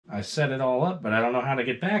I set it all up, but I don't know how to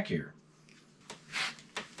get back here.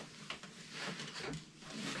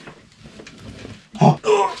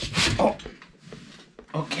 Oh.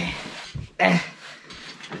 Okay.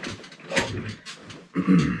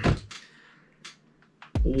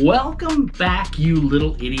 Welcome back, you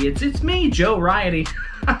little idiots. It's me, Joe Riety.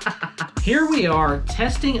 Here we are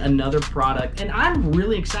testing another product, and I'm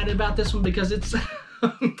really excited about this one because it's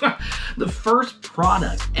the first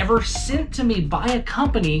product ever sent to me by a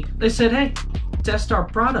company. They said, hey, test our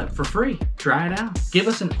product for free. Try it out. Give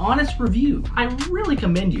us an honest review. I really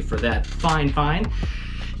commend you for that. Fine.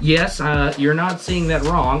 Yes, you're not seeing that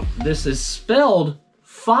wrong. This is spelled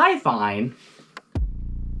FIFINE.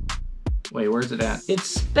 Wait, where's it at? It's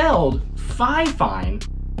spelled FIFINE,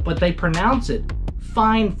 but they pronounce it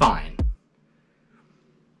fine.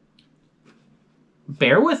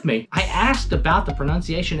 Bear with me. I asked about the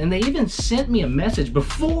pronunciation, and they even sent me a message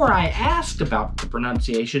before I asked about the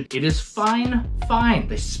pronunciation. It is fine.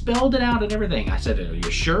 They spelled it out and everything. I said, are you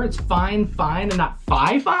sure it's fine and not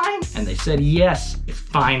fine? And they said, yes, it's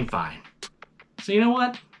fine. So you know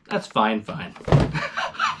what? That's fine.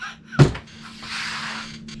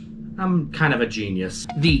 I'm kind of a genius.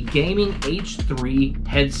 The Gaming H3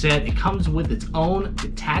 headset, it comes with its own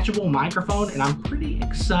detachable microphone, and I'm pretty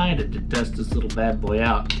excited to test this little bad boy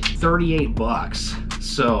out. $38.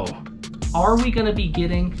 So, are we gonna be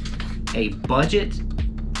getting a budget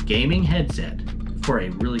gaming headset for a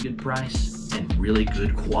really good price and really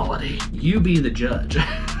good quality? You be the judge.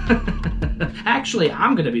 Actually,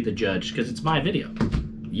 I'm gonna be the judge because it's my video.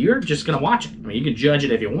 You're just gonna watch it. I mean, you can judge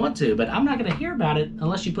it if you want to, but I'm not gonna hear about it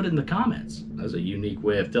unless you put it in the comments. That's a unique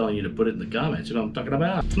way of telling you to put it in the comments. You know what I'm talking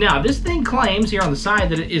about? Now, this thing claims here on the side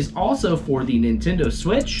that it is also for the Nintendo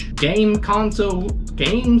Switch, game console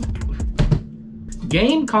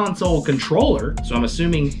controller, so I'm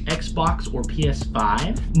assuming Xbox or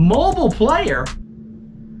PS5, mobile player,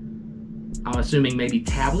 I'm assuming maybe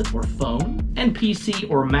tablet or phone, and PC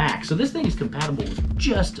or Mac. So this thing is compatible with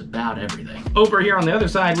just about everything. Over here on the other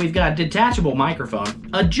side, we've got detachable microphone,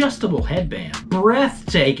 adjustable headband,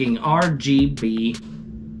 breathtaking RGB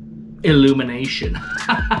illumination.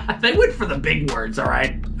 They went for the big words, all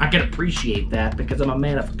right? I can appreciate that because I'm a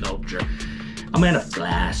man of culture, a man of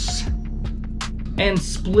class. And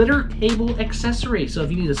splitter cable accessory. So if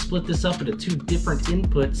you need to split this up into two different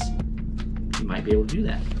inputs, you might be able to do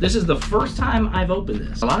that. This is the first time I've opened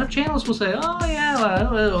this. A lot of channels will say, oh yeah,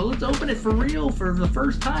 let's open it for real for the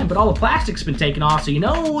first time, but all the plastic's been taken off, so you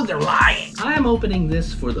know they're lying. I'm opening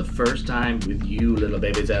this for the first time with you little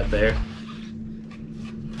babies out there.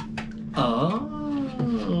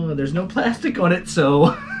 Oh, there's no plastic on it,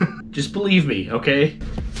 so just believe me, okay?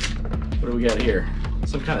 What do we got here?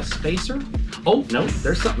 Some kind of spacer? Oh, no,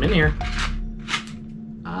 there's something in here.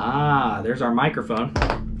 Ah, there's our microphone.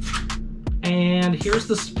 And here's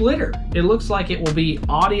the splitter. It looks like it will be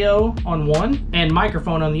audio on one and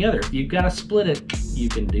microphone on the other. If you've got to split it, you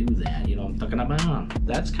can do that. You know what I'm talking about?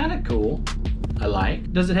 That's kind of cool. I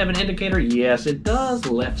like. Does it have an indicator? Yes, it does.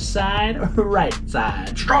 Left side or right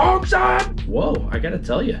side? Strong side. Whoa, I gotta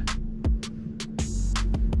tell you.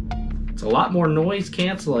 It's a lot more noise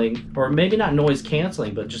canceling, or maybe not noise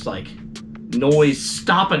canceling, but just like noise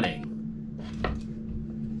stopping.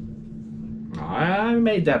 I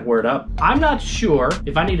made that word up. I'm not sure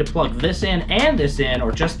if I need to plug this in and this in, or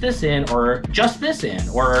just this in, or just this in,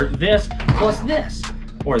 or this plus this,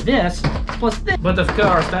 or this plus this. But of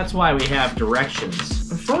course, that's why we have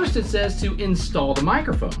directions. First, it says to install the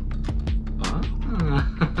microphone.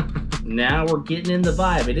 Now we're getting in the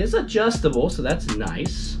vibe. It is adjustable, so that's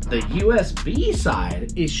nice. The USB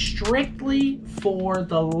side is strictly for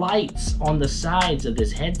the lights on the sides of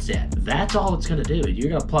this headset. That's all it's gonna do. You're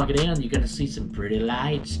gonna plug it in, you're gonna see some pretty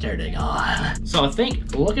lights turning on. So I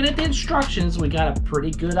think, looking at the instructions, we got a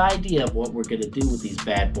pretty good idea of what we're gonna do with these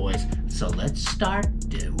bad boys. So let's start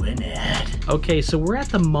doing it. Okay, so we're at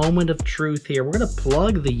the moment of truth here. We're gonna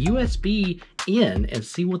plug the USB in and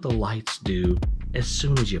see what the lights do as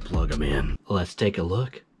soon as you plug them in. Let's take a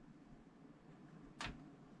look.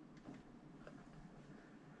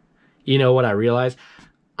 You know what I realized?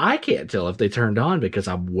 I can't tell if they turned on because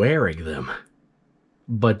I'm wearing them.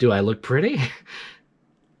 But do I look pretty?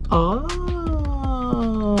 Oh.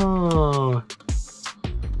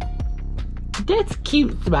 That's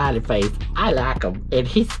cute, smiley face. I like him, and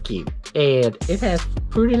he's cute. And it has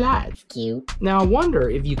pretty lights. Cute. Now I wonder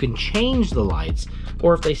if you can change the lights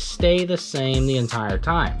or if they stay the same the entire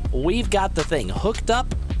time. We've got the thing hooked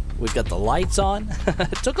up, We've got the lights on.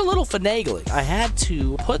 It took a little finagling. I had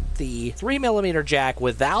to put the 3mm jack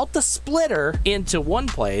without the splitter into one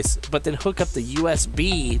place, but then hook up the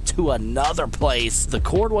USB to another place. The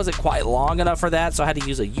cord wasn't quite long enough for that, so I had to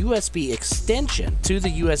use a USB extension to the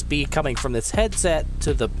USB coming from this headset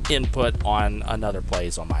to the input on another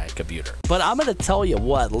place on my computer. But I'm gonna tell you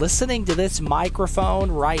what, listening to this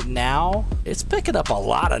microphone right now, it's picking up a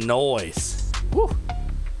lot of noise. Woo.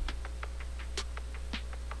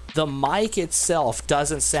 The mic itself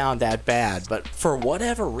doesn't sound that bad, but for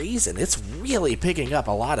whatever reason, it's really picking up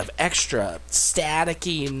a lot of extra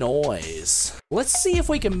staticky noise. Let's see if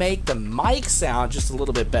we can make the mic sound just a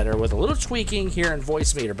little bit better with a little tweaking here in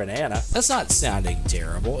Voicemeeter Banana. That's not sounding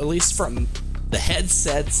terrible, at least from the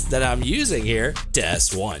headsets that I'm using here.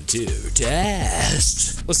 Test 1, 2,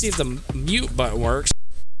 test. Let's see if the mute button works.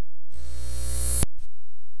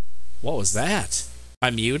 What was that? I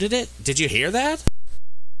muted it? Did you hear that?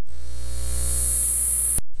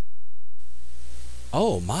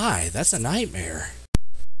 Oh my, that's a nightmare.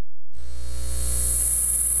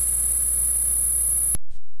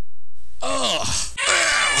 Ugh.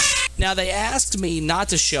 Now they asked me not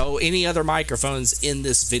to show any other microphones in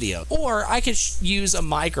this video, or I could use a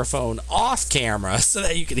microphone off camera so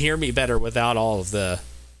that you can hear me better without all of the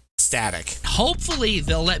static. Hopefully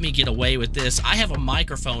they'll let me get away with this. I have a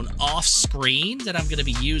microphone off screen that I'm going to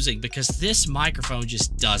be using because this microphone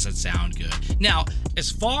just doesn't sound good. Now,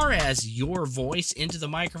 as far as your voice into the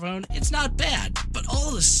microphone, it's not bad, but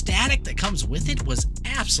all the static that comes with it was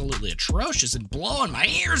absolutely atrocious and blowing my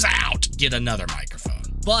ears out. Get another microphone.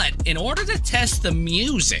 But in order to test the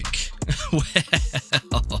music,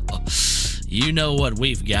 well, you know what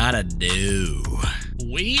we've got to do.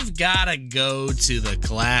 We've got to go to the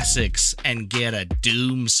classics and get a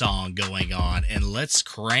Doom song going on, and let's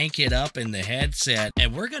crank it up in the headset,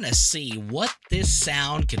 and we're going to see what this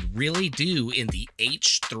sound can really do in the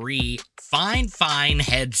H3 FIFINE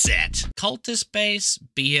headset. Cultist Bass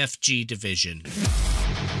BFG Division.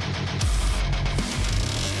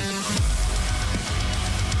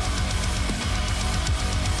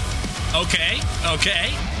 Okay.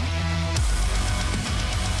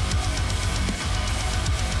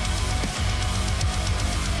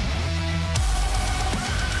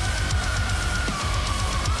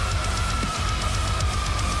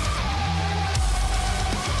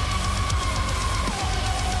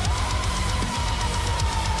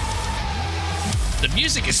 The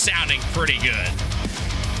music is sounding pretty good.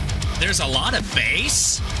 There's a lot of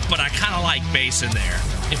bass, but I kind of like bass in there.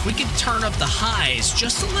 If we can turn up the highs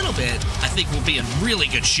just a little bit, I think we'll be in really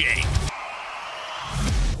good shape.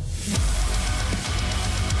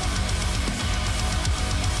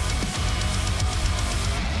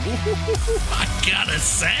 I gotta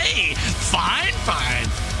say, fine.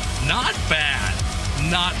 Not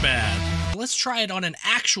bad. Let's try it on an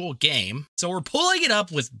actual game. So we're pulling it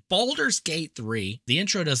up with Baldur's Gate 3. The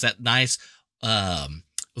intro does that nice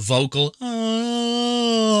vocal,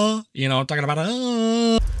 you know, I'm talking about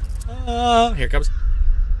here it comes.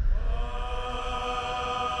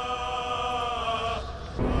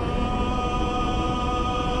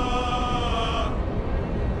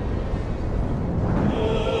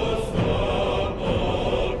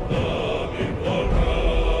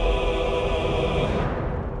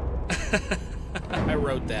 I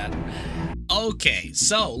wrote that. Okay,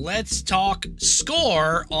 so let's talk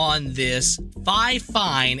score on this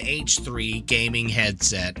FIFINE H3 gaming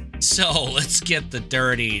headset. So let's get the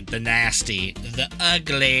dirty, the nasty, the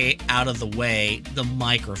ugly out of the way, the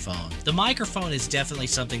microphone. The microphone is definitely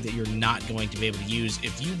something that you're not going to be able to use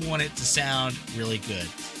if you want it to sound really good.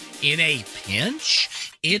 In a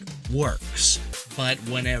pinch, it works, but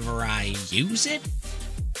whenever I use it,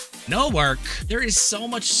 no work. There is so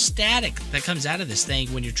much static that comes out of this thing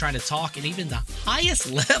when you're trying to talk, and even the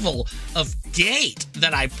highest level of gate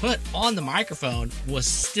that I put on the microphone was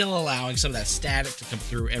still allowing some of that static to come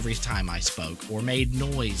through every time I spoke or made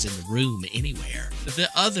noise in the room anywhere. The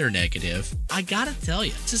other negative, I gotta tell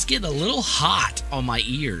you, it's just getting a little hot on my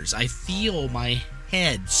ears. I feel my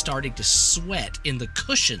head starting to sweat in the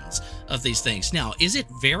cushions of these things. Now, is it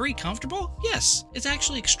very comfortable? Yes, it's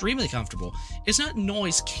actually extremely comfortable. It's not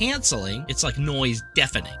noise canceling, it's like noise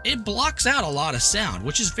deafening. It blocks out a lot of sound,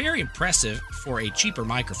 which is very impressive for a cheaper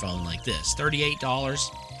microphone like this. $38,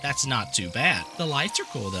 that's not too bad. The lights are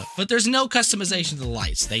cool though, but there's no customization to the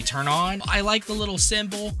lights. They turn on. I like the little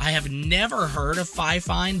symbol. I have never heard of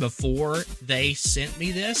FIFINE before they sent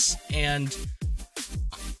me this, and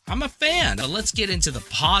I'm a fan. But let's get into the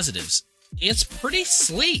positives. It's pretty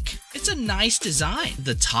sleek. It's a nice design.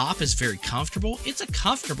 The top is very comfortable. It's a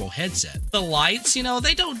comfortable headset. The lights, you know,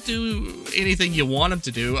 they don't do anything you want them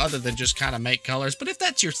to do other than just kind of make colors. But if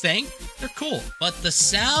that's your thing, they're cool. But the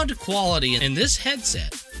sound quality in this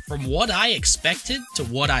headset, from what I expected to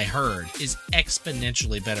what I heard, is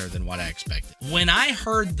exponentially better than what I expected. When I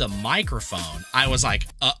heard the microphone, I was like,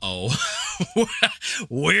 uh-oh,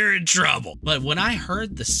 we're in trouble. But when I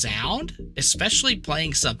heard the sound, especially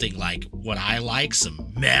playing something like what I like,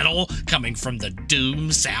 some metal coming from the Doom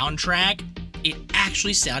soundtrack, it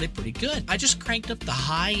actually sounded pretty good. I just cranked up the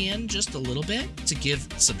high end just a little bit to give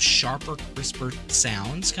some sharper, crisper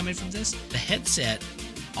sounds coming from this. The headset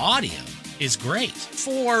audio is great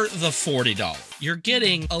for the $40. You're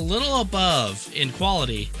getting a little above in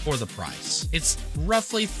quality for the price. It's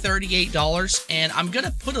roughly $38, and I'm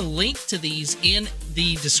gonna put a link to these in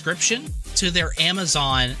the description to their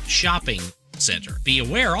Amazon shopping center. Be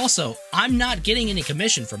aware also, I'm not getting any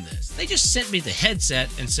commission from this. They just sent me the headset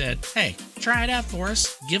and said, hey, try it out for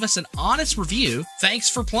us. Give us an honest review. Thanks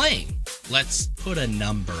for playing. Let's put a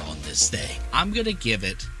number on this thing. I'm gonna give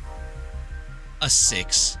it a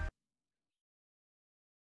 6.5.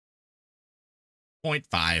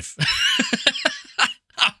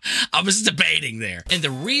 I was debating there. And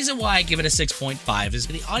the reason why I give it a 6.5 is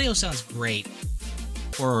the audio sounds great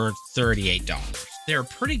for $38. They're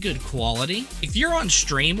pretty good quality. If you're on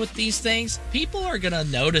stream with these things, people are gonna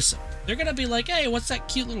notice them. They're gonna be like, hey, what's that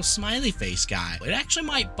cute little smiley face guy? It actually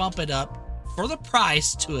might bump it up for the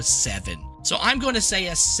price to a 7. So I'm going to say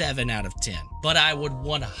a 7 out of 10. But I would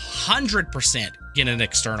 100% get an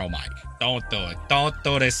external mic. Don't do it. Don't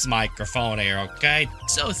do this microphone here, okay?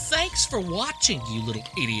 So thanks for watching, you little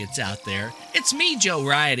idiots out there. It's me, Joe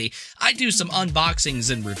Riety. I do some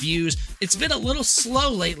unboxings and reviews. It's been a little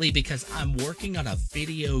slow lately because I'm working on a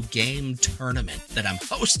video game tournament that I'm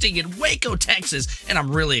hosting in Waco, Texas, and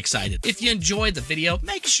I'm really excited. If you enjoyed the video,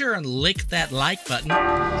 make sure and lick that like button.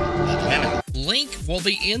 Link will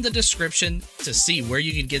be in the description to see where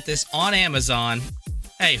you can get this on Amazon.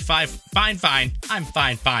 Hey, fine. I'm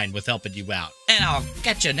fine with helping you out. And I'll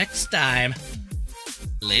catch you next time.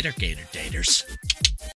 Later, Gator Daters.